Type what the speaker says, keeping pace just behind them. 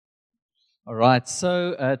All right,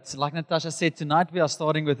 so it's like Natasha said, tonight we are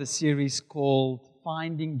starting with a series called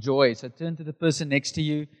Finding Joy. So turn to the person next to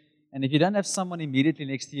you, and if you don't have someone immediately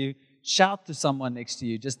next to you, shout to someone next to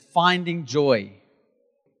you, just finding joy.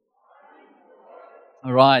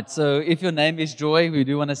 All right, so if your name is Joy, we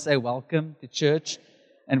do want to say welcome to church,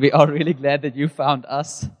 and we are really glad that you found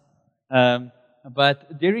us.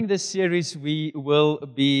 But during this series, we will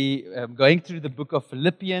be going through the book of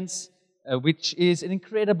Philippians, which is an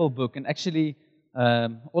incredible book. And actually,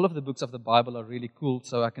 all of the books of the Bible are really cool,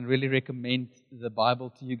 so I can really recommend the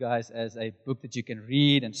Bible to you guys as a book that you can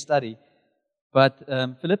read and study. But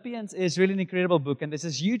Philippians is really an incredible book, and there's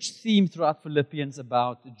this huge theme throughout Philippians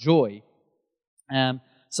about joy.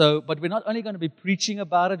 But we're not only going to be preaching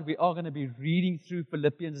about it, we are going to be reading through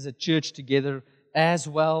Philippians as a church together as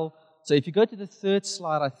well. So if you go to the third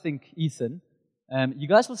slide, I think, Ethan, you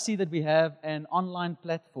guys will see that we have an online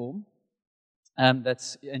platform. And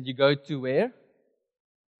you go to where?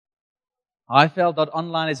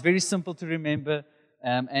 Highfeld.online. It's very simple to remember.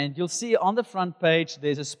 And you'll see on the front page,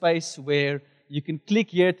 there's a space where you can click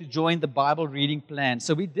here to join the Bible reading plan.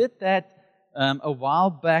 So we did that a while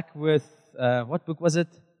back with, what book was it?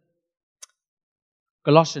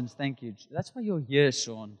 Colossians, thank you. That's why you're here,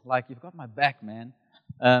 Sean. Like, you've got my back, man.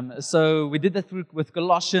 So we did that with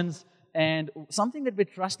Colossians. And something that we're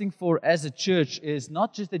trusting for as a church is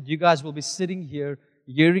not just that you guys will be sitting here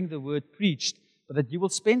hearing the word preached, but that you will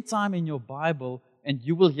spend time in your Bible and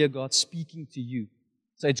you will hear God speaking to you.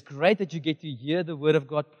 So it's great that you get to hear the word of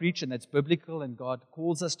God preached, and that's biblical, and God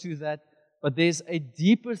calls us to that. But there's a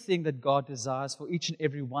deeper thing that God desires for each and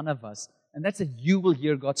every one of us, and that's that you will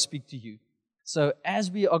hear God speak to you. So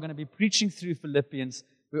as we are going to be preaching through Philippians,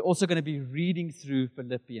 we're also going to be reading through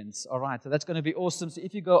Philippians. All right, so that's going to be awesome. So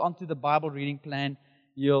if you go onto the Bible reading plan,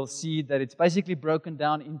 you'll see that it's basically broken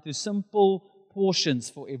down into simple portions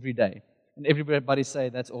for every day. And everybody say,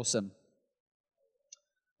 that's awesome.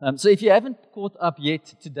 So if you haven't caught up yet,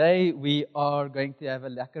 today we are going to have a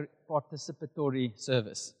lekker participatory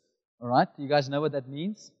service. All right, you guys know what that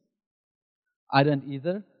means? I don't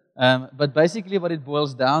either. But basically what it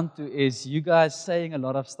boils down to is you guys saying a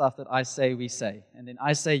lot of stuff that I say, we say. And then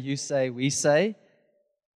I say, you say, we say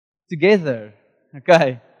together.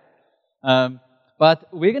 Okay. But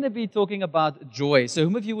we're going to be talking about joy. So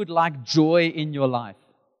whom of you would like joy in your life?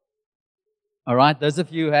 All right. Those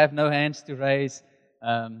of you who have no hands to raise,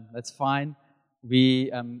 that's fine.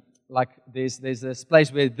 There's this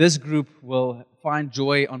place where this group will find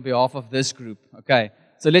joy on behalf of this group. Okay.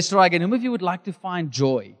 So let's try again. Whom of you would like to find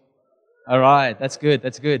joy? All right, that's good,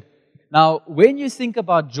 that's good. Now, when you think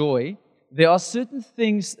about joy, there are certain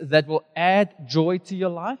things that will add joy to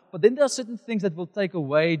your life, but then there are certain things that will take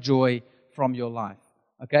away joy from your life.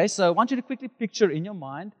 Okay, so I want you to quickly picture in your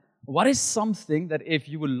mind, what is something that if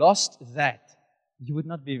you were lost that, you would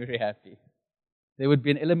not be very happy? There would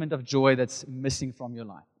be an element of joy that's missing from your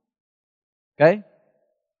life. Okay?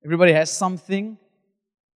 Everybody has something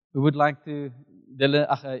who would like to...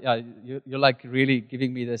 You're like really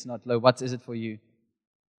giving me this, not low. What is it for you?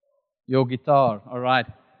 Your guitar. All right.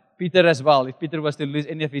 Peter as well. If Peter was to lose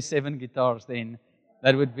any of his 7 guitars, then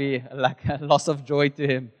that would be like a loss of joy to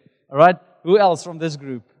him. All right. Who else from this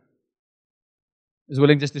group is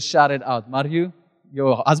willing just to shout it out? Mario,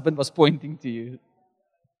 your husband was pointing to you.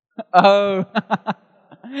 Oh,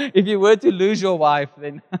 if you were to lose your wife,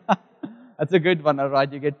 then that's a good one. All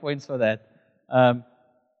right. You get points for that. All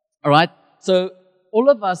right. So all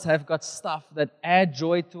of us have got stuff that add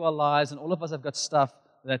joy to our lives, and all of us have got stuff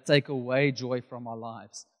that take away joy from our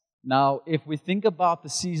lives. Now, if we think about the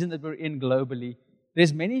season that we're in globally,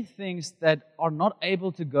 there's many things that are not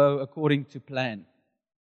able to go according to plan.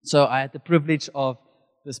 So I had the privilege of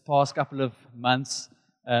this past couple of months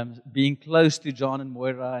being close to John and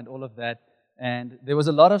Moira and all of that, and there was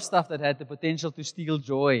a lot of stuff that had the potential to steal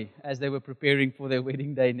joy as they were preparing for their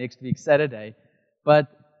wedding day next week, Saturday. But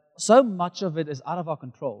so much of it is out of our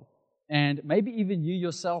control. And maybe even you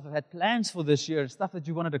yourself have had plans for this year, stuff that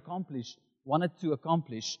you wanted to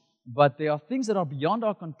accomplish, but there are things that are beyond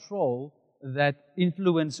our control that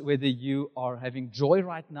influence whether you are having joy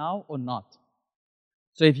right now or not.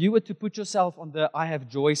 So if you were to put yourself on the I have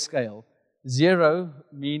joy scale, 0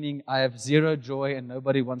 meaning I have 0 joy and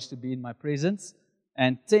nobody wants to be in my presence,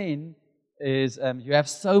 and 10 is you have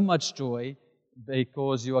so much joy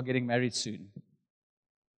because you are getting married soon.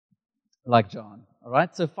 Like John, all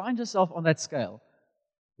right? So find yourself on that scale.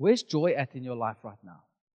 Where's joy at in your life right now?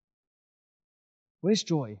 Where's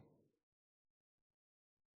joy?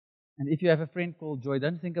 And if you have a friend called Joy,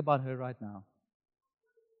 don't think about her right now.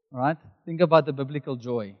 All right? Think about the biblical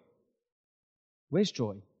joy. Where's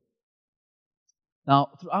joy? Now,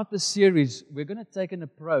 throughout this series, we're going to take an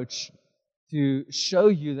approach to show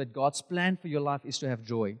you that God's plan for your life is to have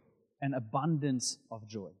joy, an abundance of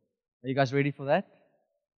joy. Are you guys ready for that?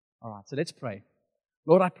 All right, so let's pray.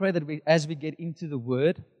 Lord, I pray that as we get into the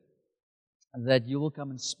Word, that you will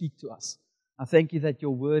come and speak to us. I thank you that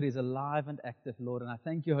your Word is alive and active, Lord, and I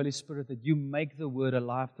thank you, Holy Spirit, that you make the Word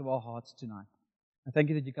alive to our hearts tonight. I thank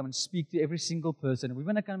you that you come and speak to every single person. And we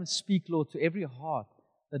want to come and speak, Lord, to every heart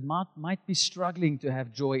that might be struggling to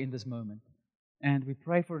have joy in this moment. And we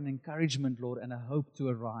pray for an encouragement, Lord, and a hope to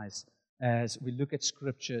arise as we look at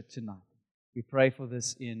Scripture tonight. We pray for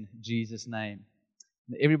this in Jesus' name.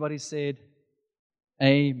 And everybody said,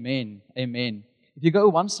 Amen. Amen. If you go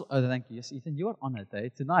once, oh, thank you. Yes, Ethan, you are on it, eh?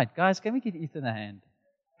 Tonight. Guys, can we give Ethan a hand?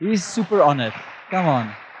 He's super on it.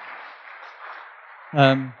 Come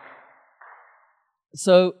on.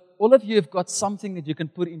 So, all of you have got something that you can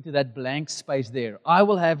put into that blank space there. I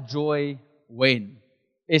will have joy when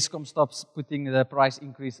Eskom stops putting the price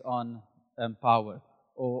increase on power.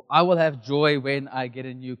 Or I will have joy when I get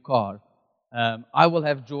a new car. I will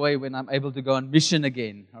have joy when I'm able to go on mission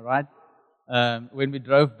again. All right? When we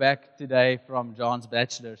drove back today from John's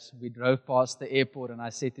bachelor's, we drove past the airport and I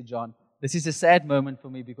said to John, this is a sad moment for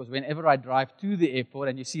me because whenever I drive to the airport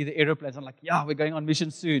and you see the aeroplanes, I'm like, yeah, we're going on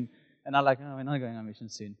mission soon. And I'm like, no, we're not going on mission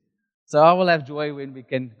soon. So I will have joy when we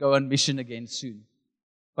can go on mission again soon.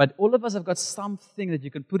 But all of us have got something that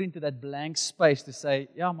you can put into that blank space to say,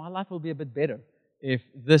 yeah, my life will be a bit better if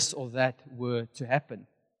this or that were to happen.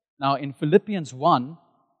 Now, in Philippians 1,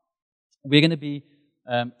 we're going to be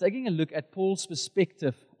taking a look at Paul's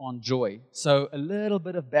perspective on joy. So a little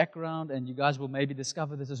bit of background, and you guys will maybe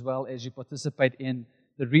discover this as well as you participate in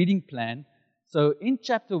the reading plan. So in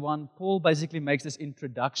chapter 1, Paul basically makes this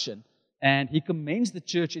introduction, and he commends the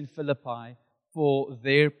church in Philippi for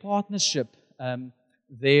their partnership,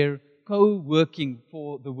 their co-working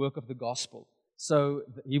for the work of the gospel. So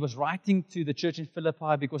he was writing to the church in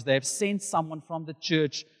Philippi because they have sent someone from the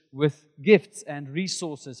church with gifts and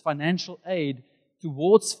resources, financial aid,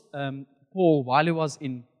 towards Paul while he was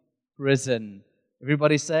in prison.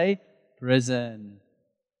 Everybody say, prison.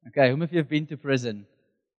 Okay, whom of you have been to prison?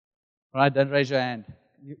 All right, don't raise your hand.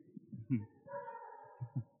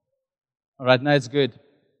 All right, no, it's good.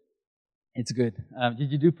 It's good.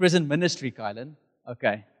 Did you do prison ministry, Kylan?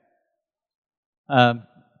 Okay.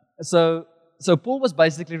 So Paul was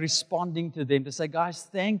basically responding to them to say, guys,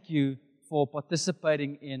 thank you for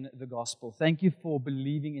participating in the gospel. Thank you for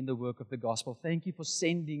believing in the work of the gospel. Thank you for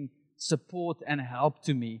sending support and help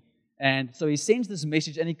to me. And so he sends this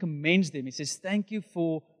message and he commends them. He says, thank you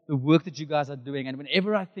for the work that you guys are doing. And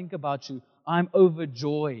whenever I think about you, I'm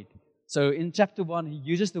overjoyed. So in chapter 1, he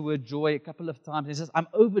uses the word joy a couple of times. He says, I'm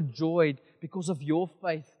overjoyed because of your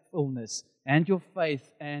faithfulness and your faith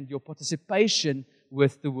and your participation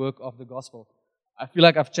with the work of the gospel. I feel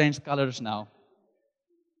like I've changed colors now.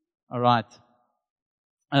 All right.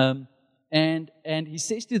 And he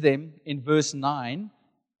says to them in verse 9,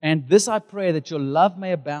 and this I pray that your love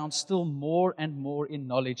may abound still more and more in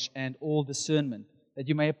knowledge and all discernment, that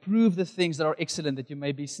you may approve the things that are excellent, that you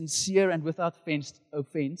may be sincere and without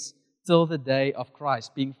offense till the day of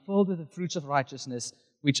Christ, being filled with the fruits of righteousness,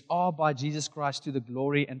 which are by Jesus Christ to the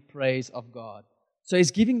glory and praise of God. So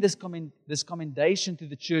he's giving this commendation to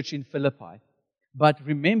the church in Philippi. But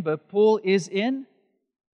remember, Paul is in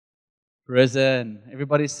prison.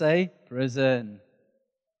 Everybody say prison.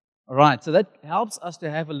 All right, so that helps us to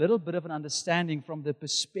have a little bit of an understanding from the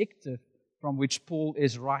perspective from which Paul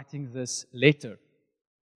is writing this letter.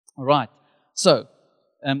 All right, so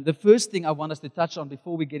the first thing I want us to touch on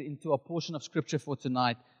before we get into a portion of Scripture for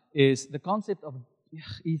tonight is the concept of,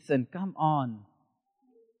 Ethan, come on.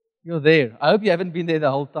 You're there. I hope you haven't been there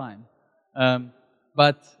the whole time.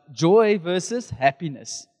 But joy versus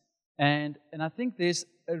happiness. And I think there's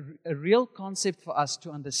a real concept for us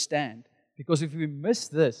to understand. Because if we miss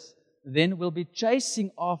this, then we'll be chasing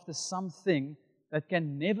after something that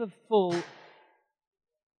can never fill.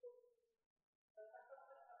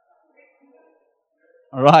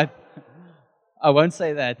 All right. I won't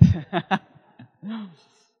say that.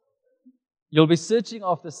 You'll be searching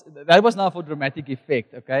after. That was now for dramatic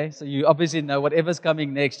effect, okay? So you obviously know whatever's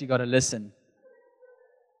coming next, you got to listen.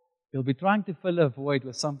 You'll be trying to fill a void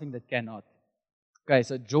with something that cannot. Okay,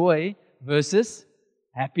 so joy versus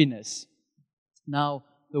happiness. Now,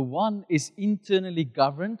 the one is internally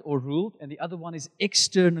governed or ruled, and the other one is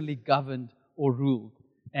externally governed or ruled.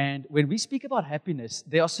 And when we speak about happiness,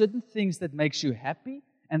 there are certain things that makes you happy,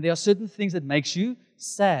 and there are certain things that makes you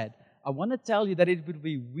sad. I want to tell you that it would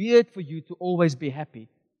be weird for you to always be happy,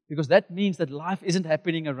 because that means that life isn't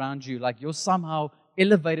happening around you. Like you're somehow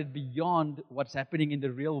elevated beyond what's happening in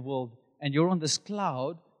the real world, and you're on this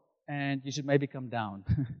cloud, and you should maybe come down.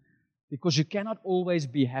 Because you cannot always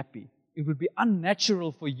be happy. It would be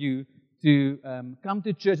unnatural for you to come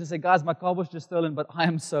to church and say, guys, my car was just stolen, but I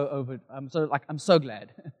am so over it. I'm so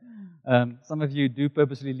glad. Some of you do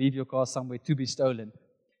purposely leave your car somewhere to be stolen.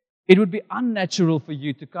 It would be unnatural for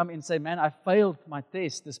you to come and say, man, I failed my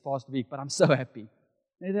test this past week, but I'm so happy.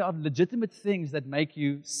 Now, there are legitimate things that make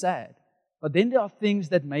you sad. But then there are things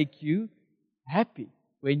that make you happy.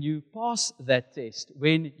 When you pass that test,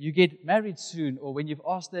 when you get married soon, or when you've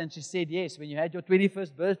asked her and she said yes, when you had your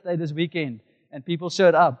 21st birthday this weekend and people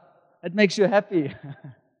showed up, it makes you happy.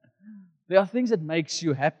 There are things that makes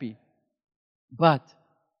you happy. But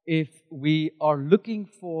if we are looking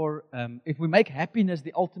for, if we make happiness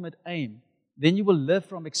the ultimate aim, then you will live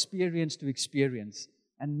from experience to experience.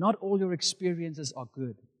 And not all your experiences are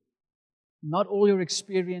good. Not all your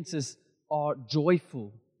experiences are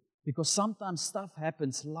joyful. Because sometimes stuff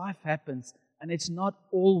happens, life happens, and it's not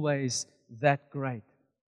always that great.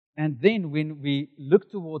 And then when we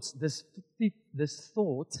look towards this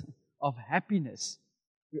thought of happiness,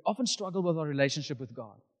 we often struggle with our relationship with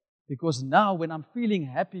God. Because now when I'm feeling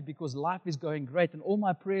happy because life is going great and all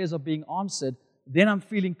my prayers are being answered, then I'm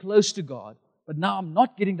feeling close to God. But now I'm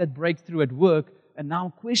not getting that breakthrough at work, and now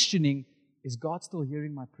I'm questioning, is God still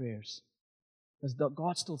hearing my prayers? Does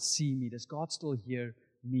God still see me? Does God still hear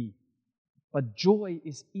me? But joy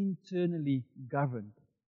is internally governed.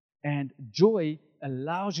 And joy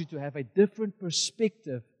allows you to have a different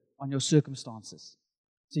perspective on your circumstances.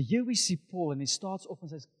 So here we see Paul, and he starts off and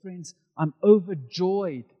says, friends, I'm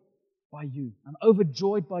overjoyed by you. I'm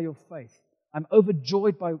overjoyed by your faith. I'm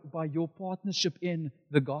overjoyed by your partnership in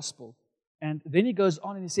the gospel. And then he goes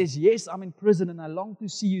on and he says, yes, I'm in prison and I long to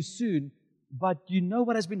see you soon, but you know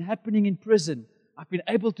what has been happening in prison. I've been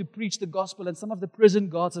able to preach the gospel, and some of the prison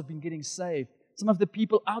guards have been getting saved. Some of the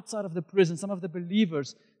people outside of the prison, some of the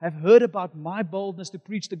believers have heard about my boldness to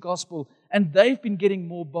preach the gospel, and they've been getting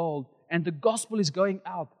more bold, and the gospel is going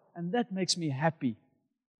out, and that makes me happy.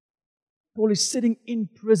 Paul is sitting in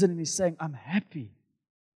prison and he's saying, I'm happy.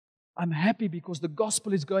 I'm happy because the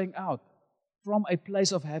gospel is going out from a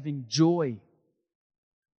place of having joy.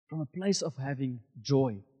 From a place of having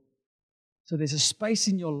joy. So there's a space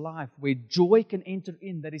in your life where joy can enter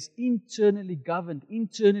in that is internally governed,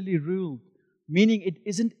 internally ruled, meaning it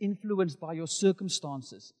isn't influenced by your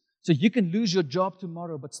circumstances. So you can lose your job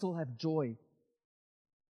tomorrow but still have joy.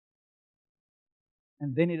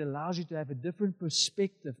 And then it allows you to have a different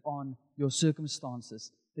perspective on your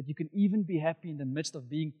circumstances, that you can even be happy in the midst of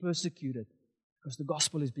being persecuted because the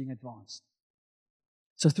gospel is being advanced.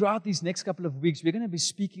 So throughout these next couple of weeks, we're going to be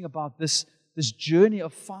speaking about this journey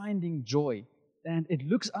of finding joy. And it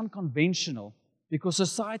looks unconventional because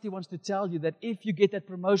society wants to tell you that if you get that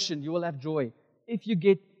promotion, you will have joy. If you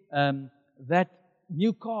get that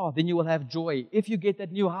new car, then you will have joy. If you get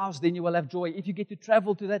that new house, then you will have joy. If you get to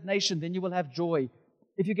travel to that nation, then you will have joy.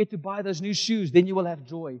 If you get to buy those new shoes, then you will have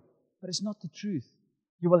joy. But it's not the truth.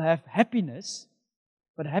 You will have happiness,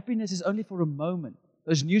 but happiness is only for a moment.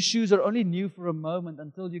 Those new shoes are only new for a moment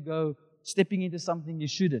until you go stepping into something you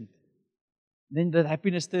shouldn't. Then that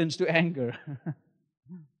happiness turns to anger.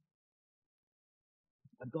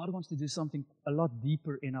 But God wants to do something a lot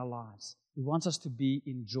deeper in our lives. He wants us to be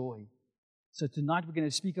in joy. So tonight we're going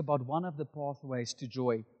to speak about one of the pathways to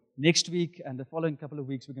joy. Next week and the following couple of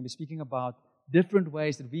weeks we're going to be speaking about different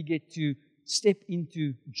ways that we get to step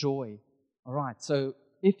into joy. All right, so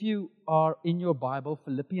if you are in your Bible,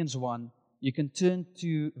 Philippians 1, you can turn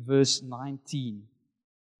to verse 19.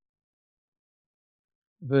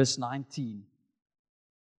 Verse 19.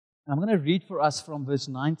 I'm going to read for us from verse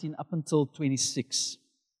 19 up until 26.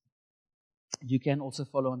 You can also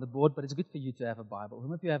follow on the board, but it's good for you to have a Bible.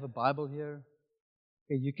 Who of you have a Bible here?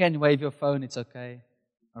 Okay, you can wave your phone, it's okay.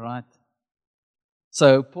 All right.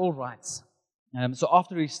 So Paul writes, so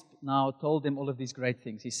after he's now told them all of these great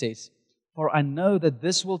things, he says, for I know that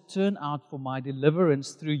this will turn out for my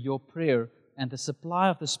deliverance through your prayer and the supply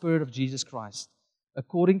of the Spirit of Jesus Christ,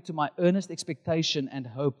 according to my earnest expectation and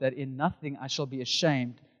hope that in nothing I shall be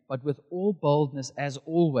ashamed, but with all boldness as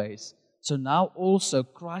always. So now also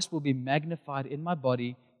Christ will be magnified in my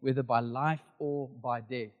body, whether by life or by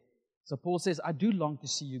death. So Paul says, I do long to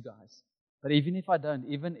see you guys. But even if I don't,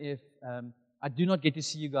 even if I do not get to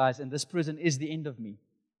see you guys and this prison is the end of me,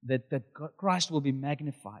 that Christ will be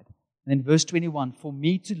magnified. And in verse 21, for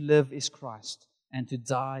me to live is Christ and to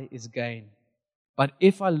die is gain. But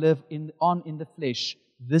if I live on in the flesh,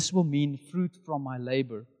 this will mean fruit from my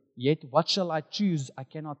labor. Yet what shall I choose? I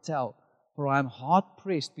cannot tell. For I am hard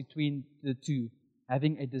pressed between the two.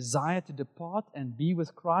 having a desire to depart and be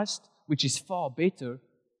with Christ, which is far better,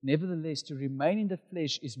 nevertheless, to remain in the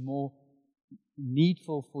flesh is more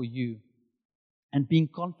needful for you. And being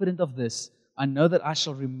confident of this, I know that I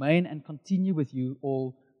shall remain and continue with you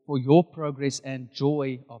all for your progress and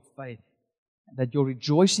joy of faith, that your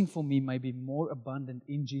rejoicing for me may be more abundant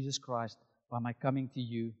in Jesus Christ by my coming to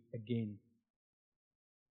you again.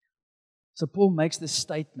 So Paul makes this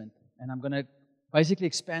statement, and I'm going to basically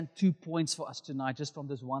expand 2 points for us tonight just from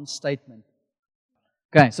this one statement.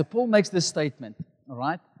 Okay, so Paul makes this statement, all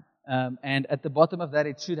right? And at the bottom of that,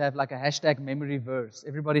 it should have like a hashtag memory verse.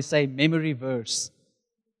 Everybody say memory verse.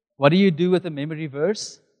 What do you do with a memory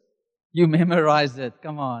verse? You memorize it.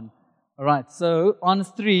 Come on. All right, so on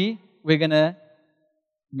 3, we're going to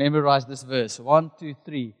memorize this verse. 1, 2,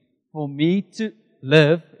 3. For me to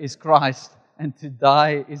live is Christ, and to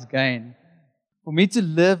die is gain. For me to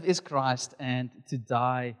live is Christ, and to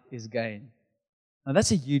die is gain. Now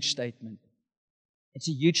that's a huge statement. It's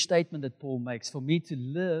a huge statement that Paul makes. For me to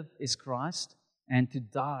live is Christ, and to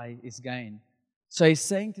die is gain. So he's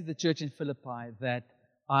saying to the church in Philippi that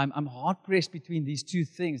I'm hard-pressed between these two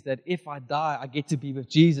things, that if I die, I get to be with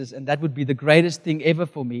Jesus, and that would be the greatest thing ever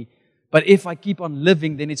for me. But if I keep on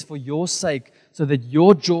living, then it's for your sake, so that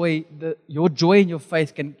your joy in your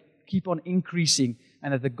faith can keep on increasing,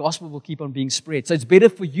 and that the gospel will keep on being spread. So it's better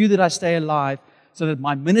for you that I stay alive, so that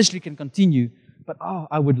my ministry can continue. But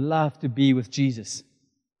I would love to be with Jesus.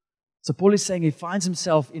 So Paul is saying he finds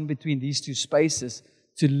himself in between these two spaces.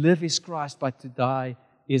 To live is Christ, but to die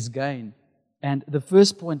is gain. And the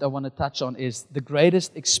first point I want to touch on is the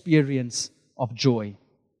greatest experience of joy.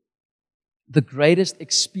 The greatest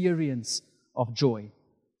experience of joy.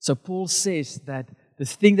 So Paul says that the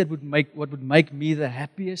thing that would make me the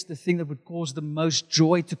happiest, the thing that would cause the most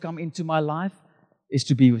joy to come into my life, is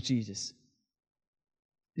to be with Jesus.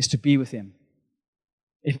 Is to be with Him.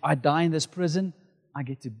 If I die in this prison, I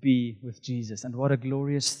get to be with Jesus. And what a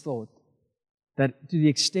glorious thought. That to the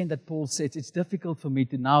extent that Paul says, it's difficult for me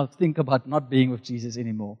to now think about not being with Jesus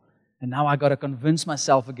anymore. And now I got to convince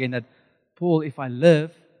myself again that, Paul, if I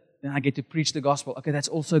live, then I get to preach the gospel. Okay, that's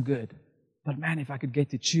also good. But man, if I could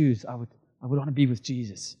get to choose, I would want to be with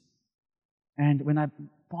Jesus. And when I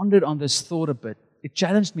pondered on this thought a bit, it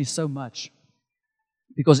challenged me so much.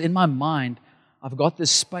 Because in my mind, I've got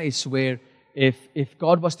this space where if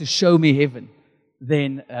God was to show me heaven,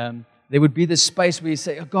 then there would be this space where you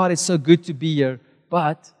say, oh God, it's so good to be here,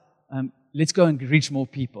 but let's go and reach more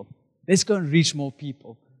people. Let's go and reach more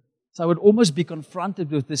people. So I would almost be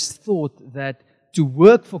confronted with this thought that to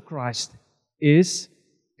work for Christ is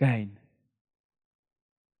gain.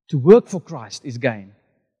 To work for Christ is gain.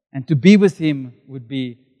 And to be with Him would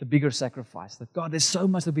be the bigger sacrifice. That God, there's so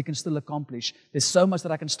much that we can still accomplish. There's so much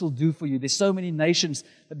that I can still do for you. There's so many nations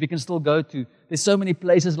that we can still go to. There's so many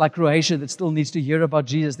places like Croatia that still needs to hear about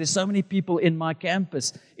Jesus. There's so many people in my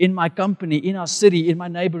campus, in my company, in our city, in my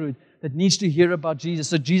neighborhood that needs to hear about Jesus.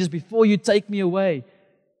 So Jesus, before you take me away,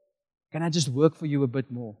 can I just work for you a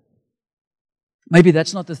bit more? Maybe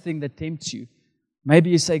that's not the thing that tempts you. Maybe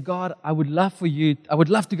you say, God, I would love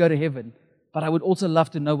to go to heaven, but I would also love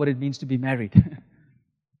to know what it means to be married.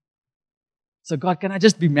 So God, can I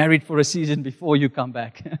just be married for a season before you come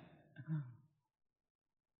back?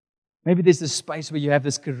 Maybe there's this space where you have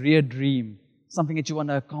this career dream, something that you want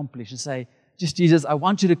to accomplish, and say, just Jesus, I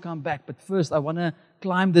want you to come back, but first I want to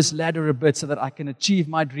climb this ladder a bit so that I can achieve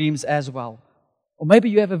my dreams as well. Or maybe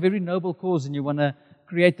you have a very noble cause and you want to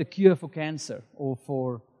create the cure for cancer,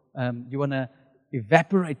 or you want to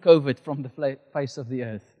evaporate COVID from the face of the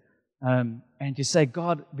earth. And you say,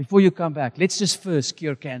 God, before you come back, let's just first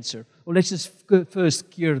cure cancer. Or let's just first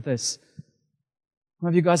cure this. Some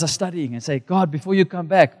of you guys are studying and say, God, before you come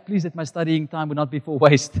back, please let my studying time will not be for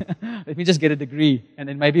waste. Let me just get a degree and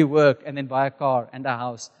then maybe work and then buy a car and a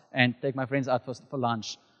house and take my friends out for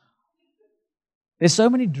lunch. There's so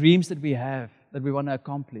many dreams that we have that we want to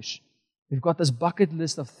accomplish. We've got this bucket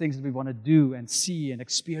list of things that we want to do and see and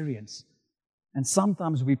experience. And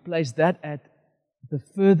sometimes we place that at the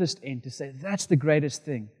furthest end to say, that's the greatest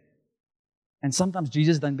thing. And sometimes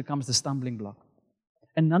Jesus then becomes the stumbling block.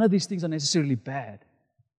 And none of these things are necessarily bad.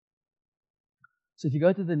 So if you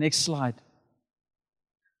go to the next slide.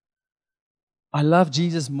 I love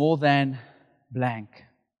Jesus more than blank.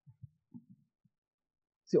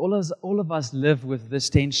 See, all of us live with this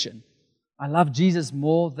tension. I love Jesus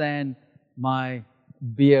more than my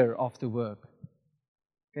beer after work.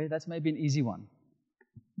 Okay, that's maybe an easy one.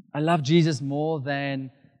 I love Jesus more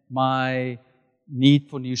than my need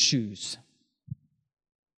for new shoes.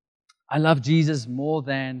 I love Jesus more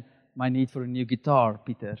than my need for a new guitar,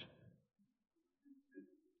 Peter.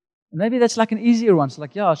 And maybe that's like an easier one. It's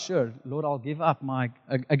like, yeah, sure, Lord, I'll give up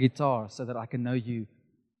a guitar so that I can know you.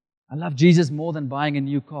 I love Jesus more than buying a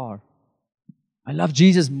new car. I love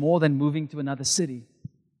Jesus more than moving to another city.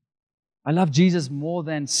 I love Jesus more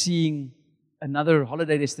than seeing another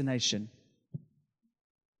holiday destination.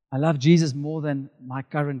 I love Jesus more than my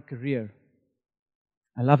current career.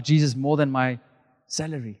 I love Jesus more than my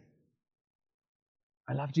salary.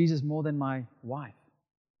 I love Jesus more than my wife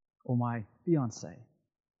or my fiancé.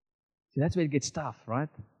 See, that's where it gets tough, right?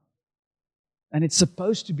 And it's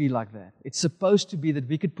supposed to be like that. It's supposed to be that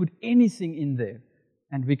we could put anything in there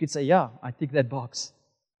and we could say, yeah, I tick that box.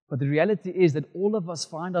 But the reality is that all of us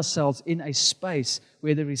find ourselves in a space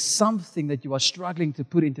where there is something that you are struggling to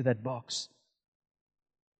put into that box.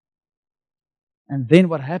 And then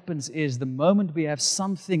what happens is the moment we have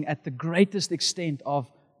something at the greatest extent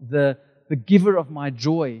of the giver of my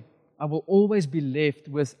joy, I will always be left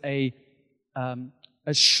with a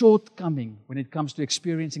shortcoming when it comes to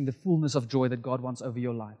experiencing the fullness of joy that God wants over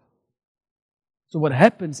your life. So what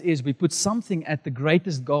happens is we put something at the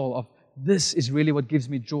greatest goal of this is really what gives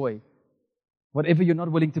me joy. Whatever you're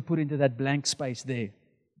not willing to put into that blank space there.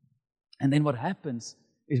 And then what happens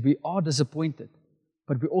is we are disappointed,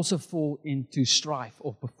 but we also fall into strife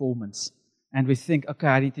or performance. And we think, okay,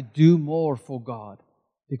 I need to do more for God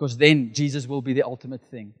because then Jesus will be the ultimate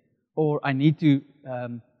thing. Or I need to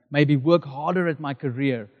maybe work harder at my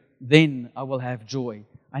career, then I will have joy.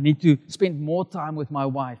 I need to spend more time with my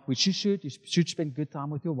wife, which you should. You should spend good time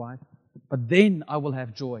with your wife, but then I will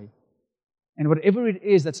have joy. And whatever it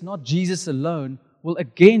is that's not Jesus alone will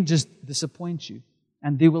again just disappoint you.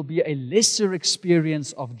 And there will be a lesser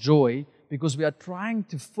experience of joy because we are trying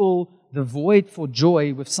to fill the void for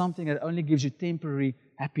joy with something that only gives you temporary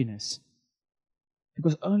happiness.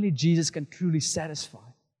 Because only Jesus can truly satisfy.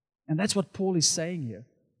 And that's what Paul is saying here.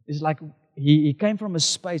 It's like he came from a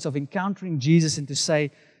space of encountering Jesus and to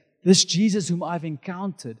say, this Jesus whom I've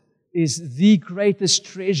encountered is the greatest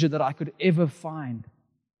treasure that I could ever find.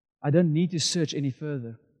 I don't need to search any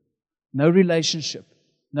further. No relationship,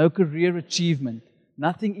 no career achievement,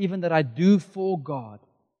 nothing even that I do for God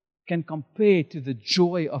can compare to the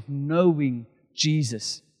joy of knowing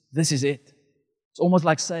Jesus. This is it. It's almost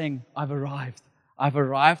like saying, I've arrived. I've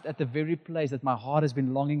arrived at the very place that my heart has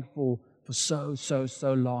been longing for so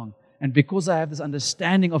long. And because I have this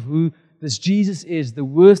understanding of who this Jesus is, the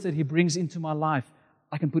worth that He brings into my life,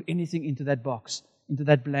 I can put anything into that box, into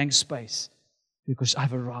that blank space, because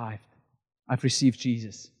I've arrived. I've received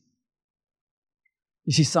Jesus.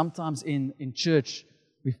 You see, sometimes in church,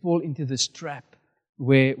 we fall into this trap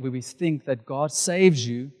where we think that God saves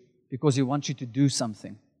you because He wants you to do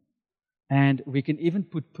something. And we can even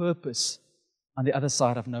put purpose on the other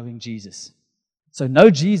side of knowing Jesus. So know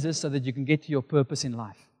Jesus so that you can get to your purpose in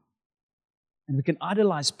life. And we can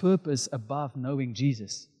idolize purpose above knowing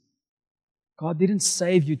Jesus. God didn't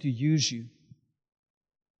save you to use you.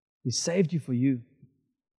 He saved you for you.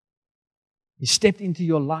 He stepped into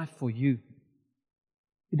your life for you.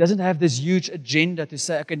 He doesn't have this huge agenda to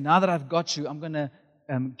say, okay, now that I've got you, I'm going to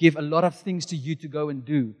give a lot of things to you to go and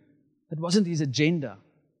do. That wasn't His agenda.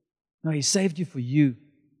 No, He saved you for you.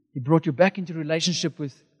 He brought you back into relationship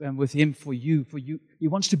with Him for you. He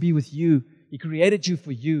wants to be with you. He created you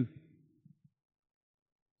for you.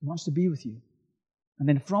 He wants to be with you. And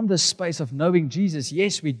then from this space of knowing Jesus,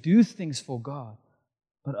 yes, we do things for God.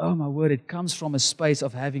 But oh my word, it comes from a space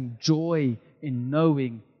of having joy in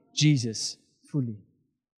knowing Jesus fully.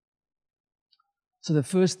 So the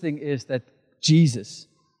first thing is that Jesus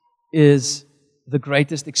is the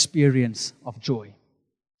greatest experience of joy.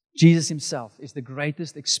 Jesus Himself is the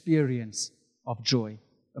greatest experience of joy.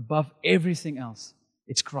 Above everything else,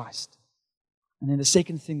 it's Christ. And then the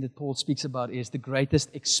second thing that Paul speaks about is the greatest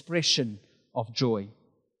expression of joy.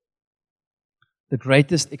 The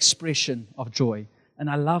greatest expression of joy. And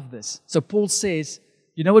I love this. So Paul says,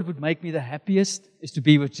 you know what would make me the happiest is to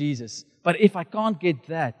be with Jesus. But if I can't get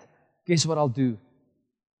that, guess what I'll do?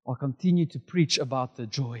 I'll continue to preach about the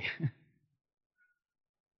joy.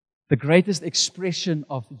 The greatest expression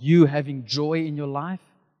of you having joy in your life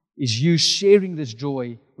is you sharing this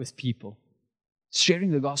joy with people. Sharing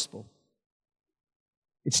the gospel.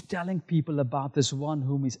 It's telling people about this one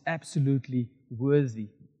whom is absolutely worthy.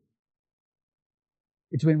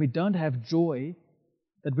 It's when we don't have joy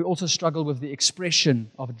that we also struggle with the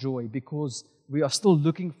expression of joy because we are still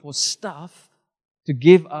looking for stuff to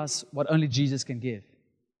give us what only Jesus can give.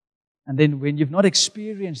 And then when you've not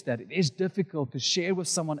experienced that, it is difficult to share with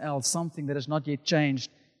someone else something that has not yet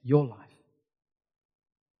changed your life.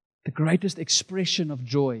 The greatest expression of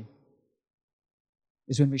joy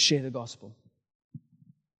is when we share the gospel.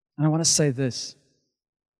 And I want to say this.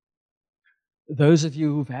 those of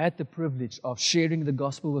you who've had the privilege of sharing the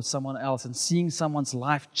gospel with someone else and seeing someone's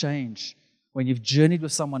life change, when you've journeyed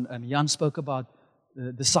with someone, Jan spoke about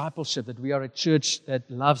discipleship, that we are a church that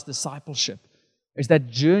loves discipleship. It's that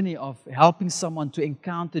journey of helping someone to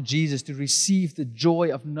encounter Jesus, to receive the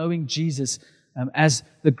joy of knowing Jesus as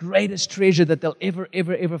the greatest treasure that they'll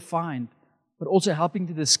ever find, but also helping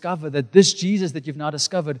to discover that this Jesus that you've now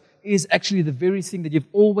discovered is actually the very thing that you've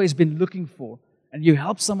always been looking for. And you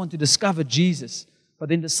help someone to discover Jesus. But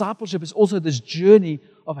then discipleship is also this journey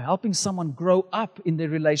of helping someone grow up in their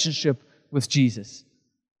relationship with Jesus.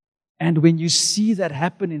 And when you see that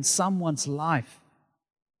happen in someone's life,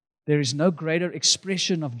 there is no greater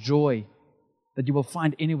expression of joy that you will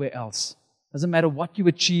find anywhere else. Doesn't matter what you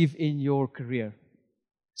achieve in your career.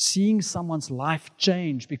 Seeing someone's life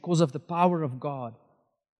change because of the power of God,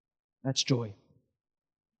 that's joy.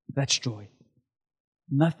 That's joy.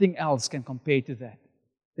 Nothing else can compare to that.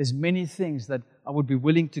 There's many things that I would be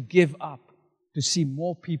willing to give up to see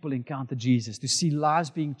more people encounter Jesus, to see lives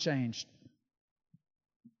being changed.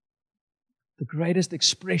 The greatest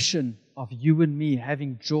expression of you and me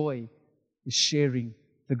having joy is sharing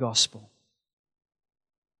the gospel.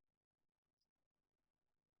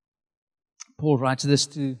 Paul writes this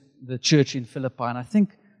to the church in Philippi, and I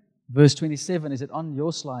think verse 27, is it on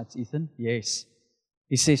your slides, Ethan? Yes.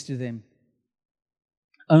 He says to them,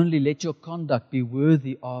 "Only let your conduct be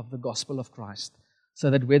worthy of the gospel of Christ,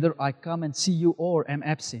 so that whether I come and see you or am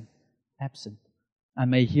absent, I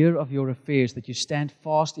may hear of your affairs, that you stand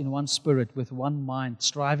fast in one spirit, with one mind,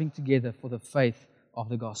 striving together for the faith of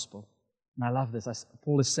the gospel." And I love this.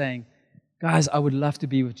 Paul is saying, guys, I would love to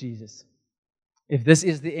be with Jesus. If this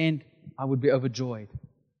is the end, I would be overjoyed.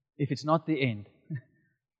 If it's not the end,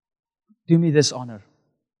 do me this honor.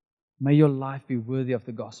 May your life be worthy of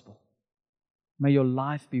the gospel. May your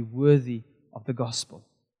life be worthy of the gospel.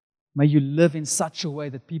 May you live in such a way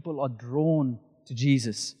that people are drawn to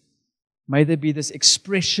Jesus. May there be this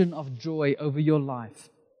expression of joy over your life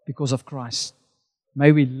because of Christ.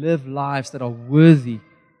 May we live lives that are worthy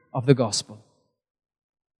of the gospel.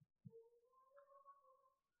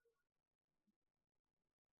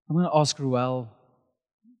 I'm going to ask Ruel,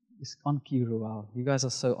 it's on key, Ruel. You guys are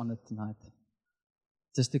so honored tonight,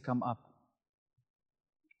 just to come up.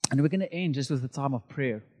 And we're going to end just with the time of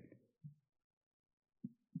prayer.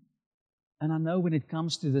 And I know when it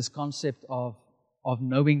comes to this concept of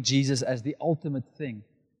knowing Jesus as the ultimate thing,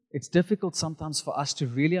 it's difficult sometimes for us to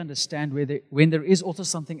really understand when there is also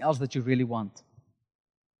something else that you really want.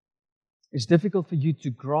 It's difficult for you to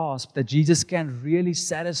grasp that Jesus can really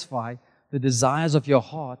satisfy the desires of your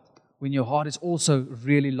heart when your heart is also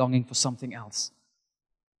really longing for something else.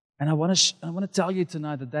 And I want to tell you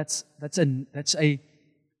tonight that that's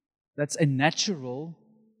a natural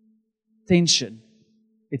tension.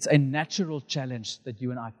 It's a natural challenge that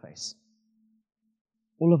you and I face.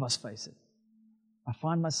 All of us face it. I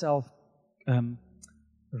find myself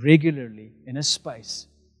regularly in a space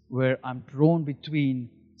where I'm drawn between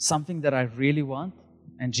something that I really want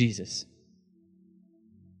and Jesus.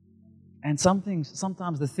 And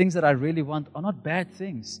sometimes the things that I really want are not bad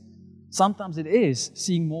things. Sometimes it is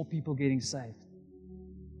seeing more people getting saved.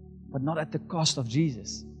 But not at the cost of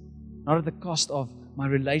Jesus. Not at the cost of my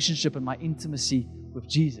relationship and my intimacy with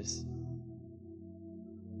Jesus.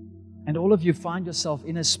 And all of you find yourself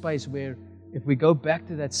in a space where, if we go back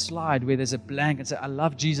to that slide where there's a blank and say, I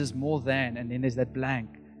love Jesus more than, and then there's that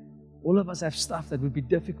blank. All of us have stuff that would be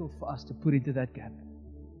difficult for us to put into that gap.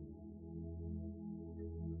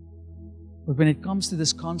 But when it comes to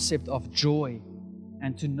this concept of joy,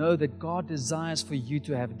 and to know that God desires for you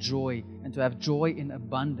to have joy, and to have joy in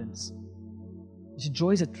abundance, you see, joy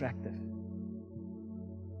is attractive.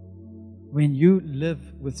 When you live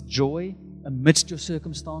with joy amidst your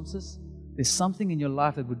circumstances, there's something in your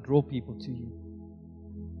life that would draw people to you.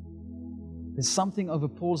 There's something over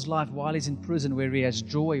Paul's life while he's in prison where he has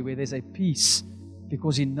joy, where there's a peace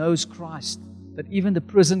because he knows Christ, that even the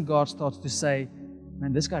prison guard starts to say,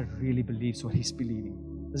 man, this guy really believes what he's believing.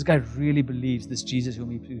 This guy really believes this Jesus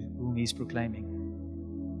whom he's proclaiming.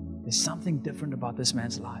 There's something different about this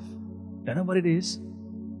man's life. Don't know what it is,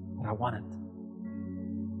 but I want it.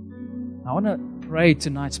 I want to pray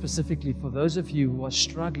tonight specifically for those of you who are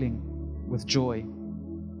struggling with joy.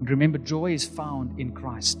 And remember, joy is found in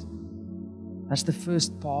Christ. That's the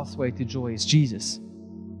first pathway to joy, is Jesus.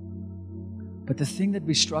 But the thing that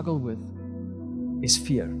we struggle with is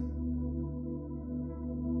fear.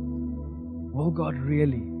 Will God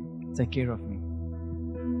really take care of me?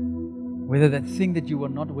 Whether that thing that you are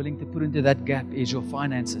not willing to put into that gap is your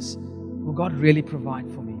finances, will God really provide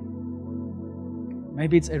for me?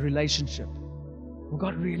 Maybe it's a relationship. Will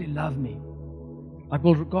God really love me? Like,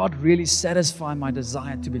 will God really satisfy my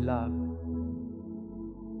desire to be loved?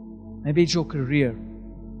 Maybe it's your career.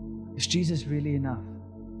 Is Jesus really enough?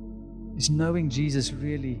 Is knowing Jesus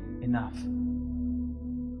really enough?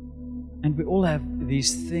 And we all have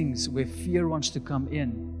these things where fear wants to come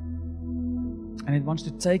in, and it wants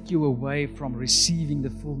to take you away from receiving the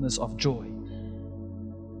fullness of joy.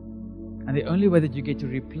 And the only way that you get to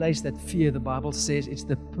replace that fear, the Bible says, it's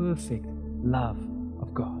the perfect love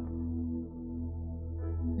of God.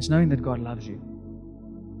 It's knowing that God loves you.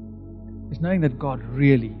 It's knowing that God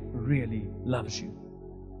really, really loves you.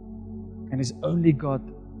 And has only got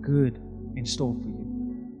good in store for you.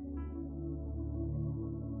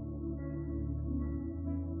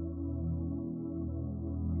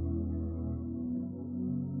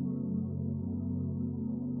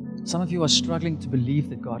 Some of you are struggling to believe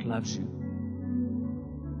that God loves you.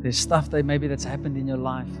 There's stuff that maybe that's happened in your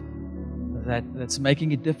life that's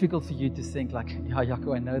making it difficult for you to think like, yeah,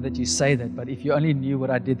 Jaco, I know that you say that, but if you only knew what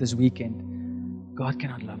I did this weekend, God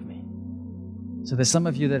cannot love me. So there's some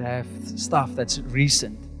of you that have stuff that's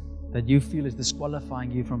recent that you feel is disqualifying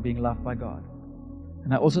you from being loved by God.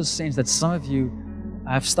 And I also sense that some of you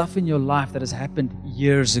have stuff in your life that has happened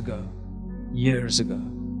years ago,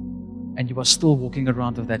 and you are still walking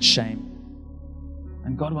around with that shame.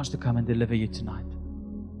 And God wants to come and deliver you tonight.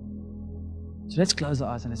 So let's close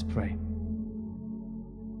our eyes and let's pray.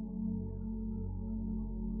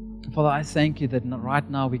 Father, I thank you that right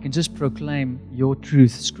now we can just proclaim your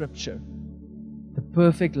truth, Scripture. The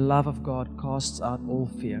perfect love of God casts out all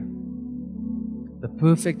fear. The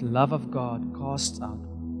perfect love of God casts out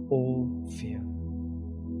all fear.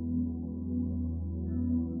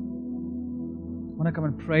 I want to come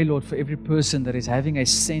and pray, Lord, for every person that is having a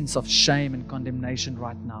sense of shame and condemnation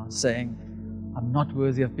right now, saying, I'm not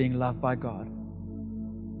worthy of being loved by God.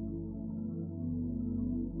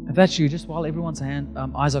 If that's you, just while everyone's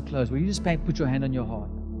eyes are closed, will you just put your hand on your heart?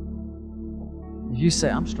 If you say,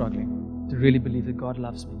 I'm struggling to really believe that God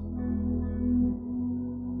loves me, I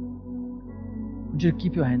want you to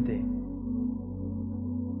keep your hand there.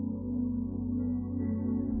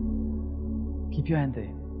 Keep your hand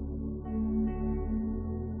there.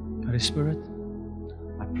 Holy Spirit,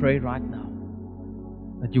 I pray right now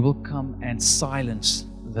that you will come and silence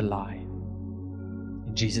the lie.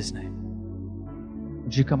 In Jesus' name.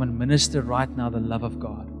 Would you come and minister right now the love of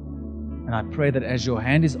God? And I pray that as your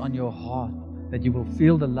hand is on your heart, that you will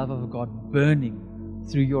feel the love of God burning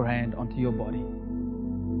through your hand onto your body.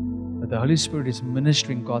 That the Holy Spirit is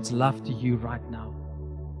ministering God's love to you right now.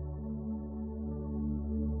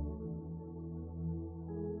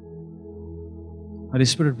 Holy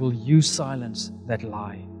Spirit, will you silence that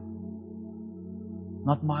lie?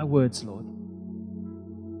 Not my words, Lord.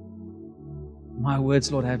 My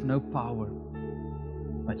words, Lord, have no power,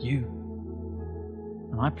 but you.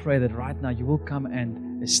 And I pray that right now you will come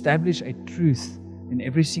and establish a truth in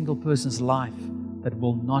every single person's life that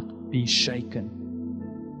will not be shaken.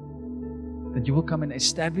 That you will come and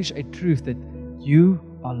establish a truth that you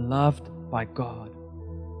are loved by God.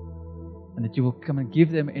 And that you will come and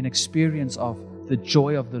give them an experience of the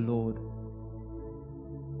joy of the Lord.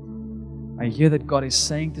 I hear that God is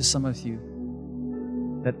saying to some of you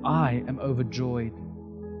that I am overjoyed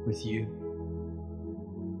with you.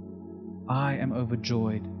 I am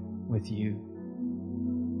overjoyed with you.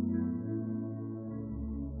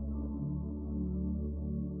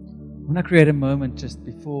 I'm going to create a moment just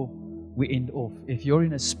before we end off. If you're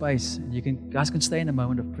in a space, and you guys can stay in a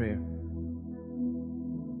moment of prayer.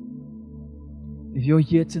 If you're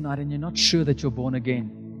here tonight and you're not sure that you're born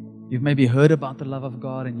again, you've maybe heard about the love of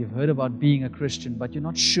God and you've heard about being a Christian, but you're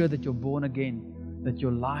not sure that you're born again, that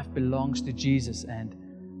your life belongs to Jesus and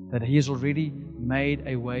that He has already made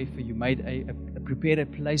a way for you, prepared a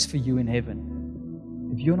place for you in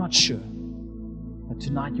heaven. If you're not sure, but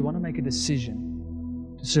tonight you want to make a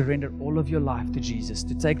decision to surrender all of your life to Jesus,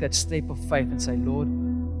 to take that step of faith and say, Lord,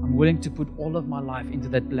 I'm willing to put all of my life into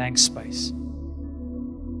that blank space. I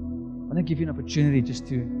want to give you an opportunity just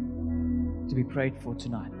to be prayed for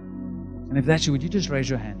tonight. And if that's you, would you just raise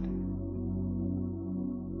your hand?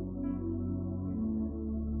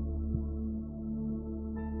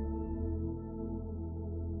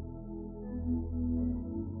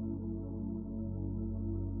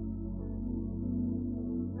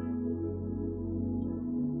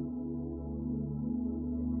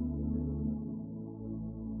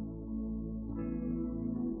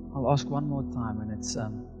 I'll ask one more time, and it's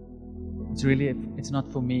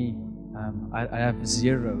not for me. I have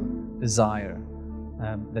zero desire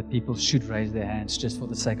that people should raise their hands just for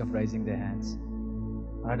the sake of raising their hands.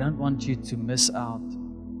 But I don't want you to miss out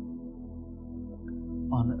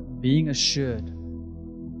on being assured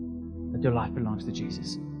that your life belongs to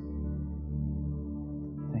Jesus?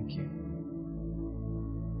 Thank you.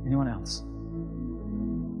 Anyone else?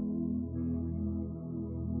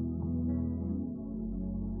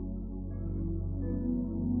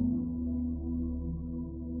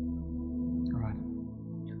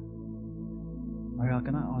 Marielle,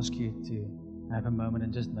 can I ask you to have a moment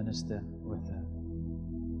and just minister with her?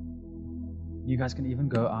 You guys can even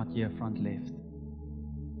go out here front left.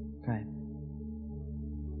 Okay.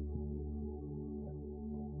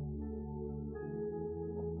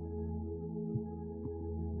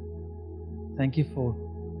 Thank you for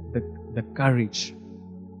the courage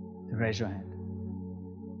to raise your hand.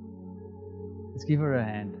 Let's give her a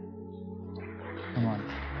hand. Come on.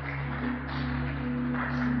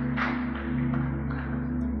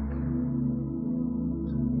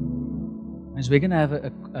 As we're going to have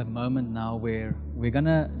a moment now where we're going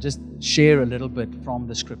to just share a little bit from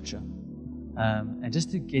the scripture. And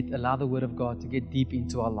just to allow the Word of God to get deep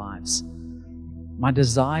into our lives. My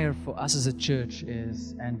desire for us as a church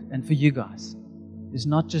is, and for you guys, is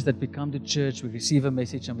not just that we come to church, we receive a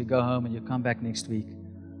message and we go home and you come back next week.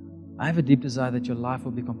 I have a deep desire that your life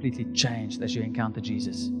will be completely changed as you encounter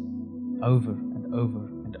Jesus over and over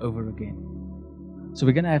and over again. So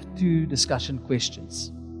we're going to have 2 discussion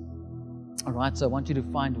questions. All right, so I want you to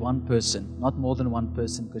find one person, not more than one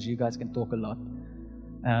person, because you guys can talk a lot.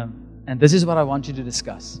 And this is what I want you to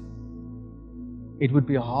discuss. It would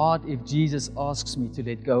be hard if Jesus asks me to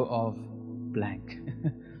let go of blank.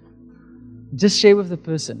 Just share with the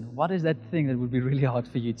person, what is that thing that would be really hard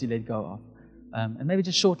for you to let go of? And maybe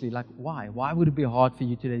just shortly, like why? Why would it be hard for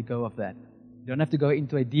you to let go of that? You don't have to go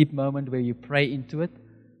into a deep moment where you pray into it.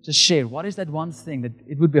 Just share, what is that one thing that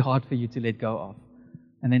it would be hard for you to let go of?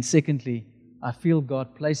 And then secondly, I feel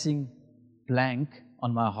God placing blank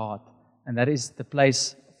on my heart. And that is the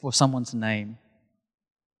place for someone's name.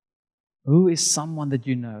 Who is someone that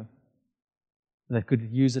you know that could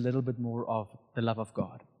use a little bit more of the love of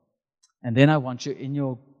God? And then I want you in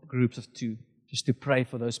your groups of 2 just to pray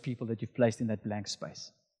for those people that you've placed in that blank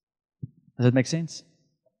space. Does that make sense?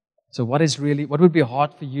 So what would be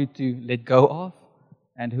hard for you to let go of?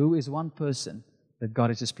 And who is one person that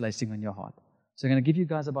God is just placing on your heart? So I'm going to give you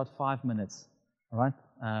guys about 5 minutes. All right?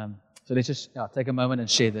 So let's just take a moment and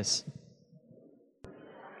share this.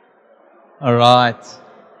 All right.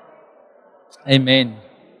 Amen.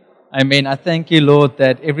 Amen. I thank you, Lord,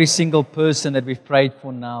 that every single person that we've prayed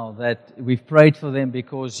for now, that we've prayed for them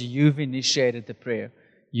because you've initiated the prayer.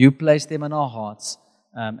 You placed them in our hearts.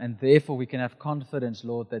 And therefore we can have confidence,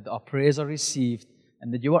 Lord, that our prayers are received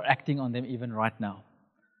and that you are acting on them even right now.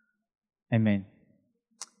 Amen.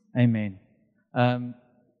 Amen.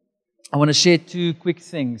 I want to share 2 quick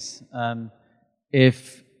things.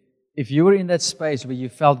 If you were in that space where you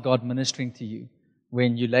felt God ministering to you,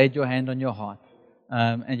 when you laid your hand on your heart,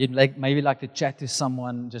 and you'd maybe like to chat to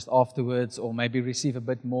someone just afterwards, or maybe receive a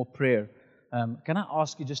bit more prayer, can I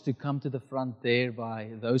ask you just to come to the front there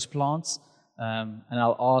by those plants? And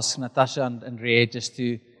I'll ask Natasha and Ray just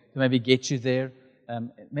to maybe get you there.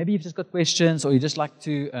 Maybe you've just got questions, or you just like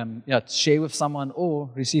to share with someone or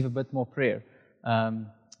receive a bit more prayer.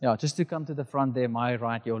 Just to come to the front there, my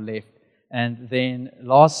right, your left. And then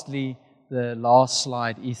lastly, the last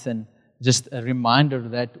slide, Ethan, just a reminder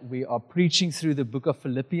that we are preaching through the book of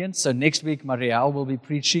Philippians. So next week, Marielle will be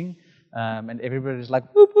preaching, and everybody's like,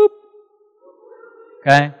 whoop, whoop.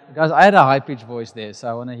 Okay? Guys, I had a high-pitched voice there, so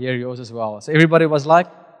I want to hear yours as well. So everybody was like,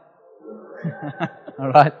 all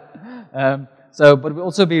right. But we'll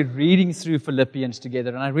also be reading through Philippians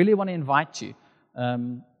together, and I really want to invite you.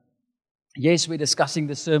 Yes, we're discussing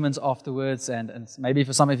the sermons afterwards, and maybe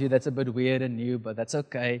for some of you that's a bit weird and new, but that's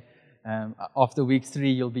okay. After week 3,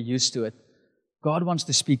 you'll be used to it. God wants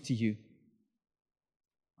to speak to you.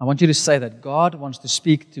 I want you to say that. God wants to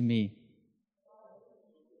speak to me.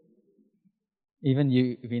 Even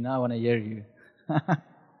you, Vina, I want to hear you.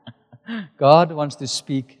 God wants to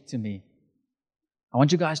speak to me. I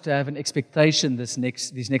want you guys to have an expectation these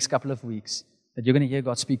next couple of weeks that you're going to hear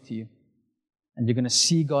God speak to you. And you're going to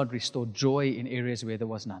see God restore joy in areas where there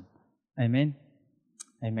was none. Amen?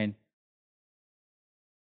 Amen.